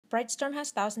Brightstorm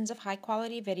has thousands of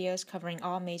high-quality videos covering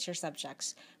all major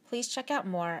subjects. Please check out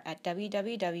more at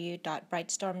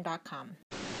www.brightstorm.com.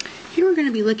 Here we're going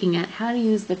to be looking at how to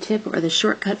use the tip or the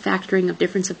shortcut factoring of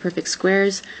difference of perfect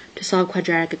squares to solve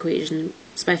quadratic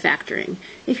equations by factoring.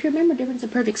 If you remember difference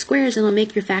of perfect squares, it'll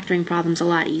make your factoring problems a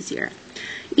lot easier.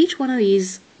 Each one of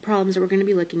these problems that we're going to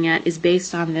be looking at is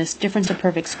based on this difference of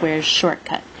perfect squares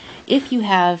shortcut. If you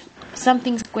have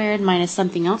something squared minus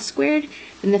something else squared,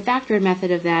 then the factored method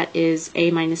of that is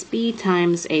a minus b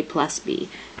times a plus b.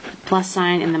 The plus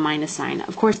sign and the minus sign.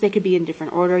 Of course, they could be in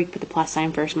different order. You put the plus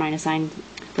sign first, minus sign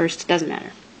first, doesn't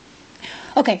matter.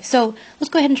 Okay, so let's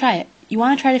go ahead and try it. You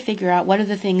want to try to figure out what are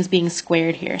the things being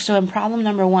squared here. So in problem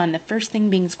number 1, the first thing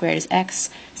being squared is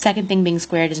x, second thing being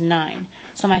squared is 9.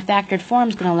 So my factored form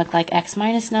is going to look like x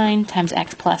minus 9 times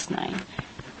x plus 9.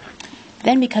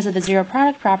 Then because of the zero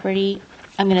product property,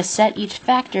 I'm going to set each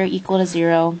factor equal to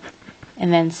 0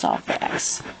 and then solve for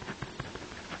x.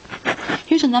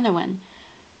 Here's another one.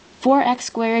 4x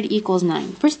squared equals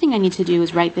 9. First thing I need to do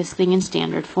is write this thing in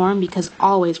standard form, because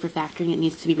always for factoring it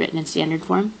needs to be written in standard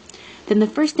form. Then the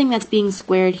first thing that's being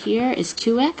squared here is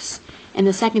 2x, and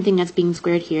the second thing that's being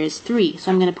squared here is 3.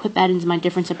 So I'm going to put that into my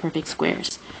difference of perfect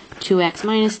squares. 2x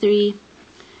minus 3,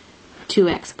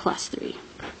 2x plus 3.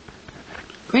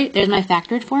 Great, there's my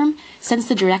factored form. Since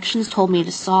the directions told me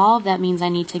to solve, that means I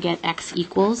need to get x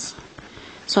equals.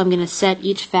 So I'm going to set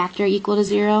each factor equal to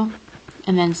 0,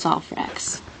 and then solve for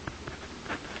x.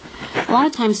 A lot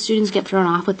of times students get thrown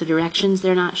off with the directions.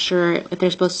 They're not sure if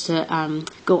they're supposed to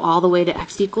go all the way to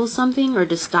x equals something or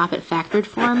just stop at factored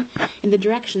form. And the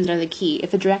directions are the key.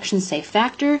 If the directions say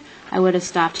factor, I would have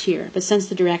stopped here. But since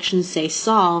the directions say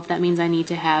solve, that means I need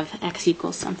to have x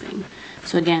equals something.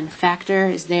 So again, factor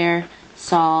is there,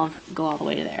 solve, go all the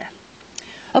way to there.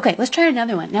 Okay, let's try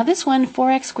another one. Now this one,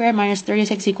 4x squared minus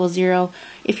 36 equals 0.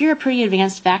 If you're a pretty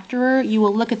advanced factorer, you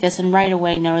will look at this and right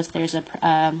away notice there's a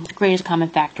greatest common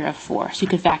factor of 4. So you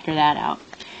could factor that out.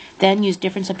 Then use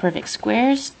difference of perfect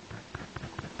squares.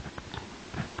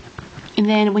 And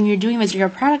then when you're doing the zero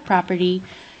product property,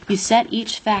 you set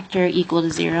each factor equal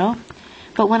to 0.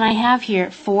 But when I have here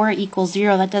 4 equals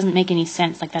 0, that doesn't make any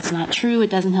sense. Like, that's not true. It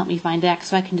doesn't help me find x,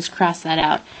 so I can just cross that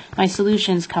out. My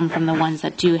solutions come from the ones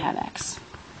that do have x.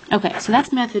 Okay, so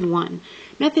that's method 1.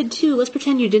 Method 2, let's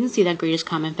pretend you didn't see that greatest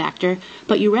common factor,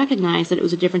 but you recognize that it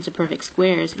was a difference of perfect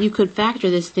squares. You could factor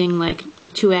this thing like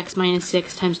 2x minus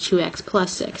 6 times 2x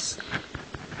plus 6,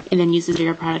 and then use the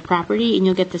zero product property, and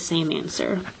you'll get the same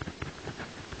answer.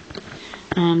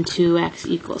 2x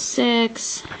equals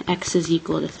 6, x is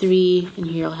equal to 3, and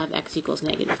here you'll have x equals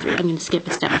negative 3. I'm going to skip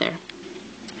a step there.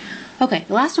 Okay,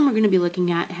 the last one we're going to be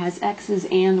looking at has x's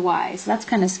and y's, so that's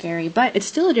kind of scary, but it's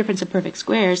still a difference of perfect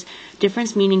squares,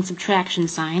 difference meaning subtraction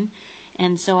sign,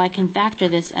 and so I can factor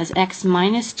this as x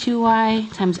minus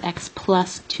 2y times x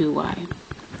plus 2y.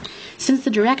 Since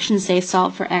the directions say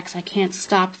solve for x, I can't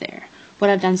stop there. What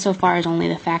I've done so far is only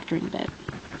the factoring bit.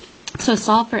 So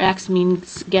solve for x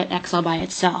means get x all by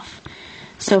itself.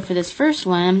 So for this first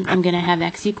one, I'm going to have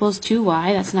x equals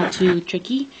 2y, that's not too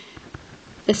tricky.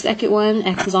 The second one,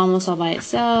 x is almost all by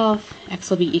itself, x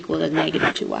will be equal to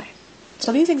negative 2y.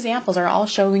 So these examples are all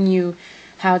showing you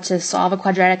how to solve a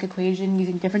quadratic equation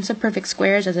using difference of perfect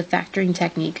squares as a factoring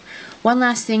technique. One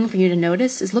last thing for you to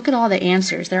notice is look at all the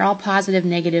answers. They're all positive,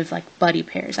 negative, like buddy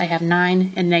pairs. I have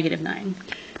 9 and negative 9,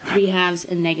 3 halves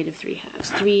and negative 3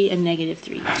 halves, 3 and negative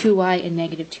 3, 2y and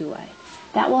negative 2y.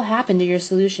 That will happen to your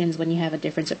solutions when you have a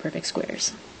difference of perfect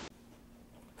squares.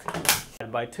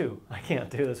 By 2. I can't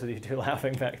do this with you two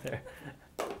laughing back there.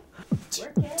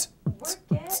 Work it, work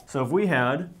it. So if we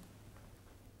had,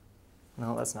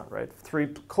 no, that's not right, 3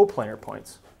 coplanar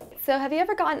points. So have you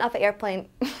ever gotten off an airplane?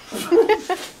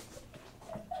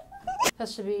 That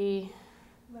should be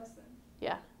less than.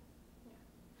 Yeah.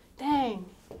 Dang.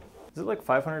 Is it like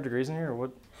 500 degrees in here or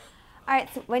what? All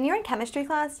right, so when you're in chemistry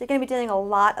class, you're going to be doing a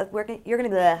lot of work. You're going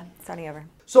to be starting over.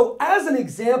 So as an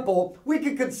example, we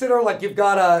could consider like you've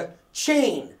got a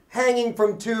chain hanging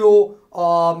from two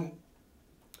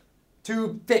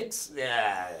fixed.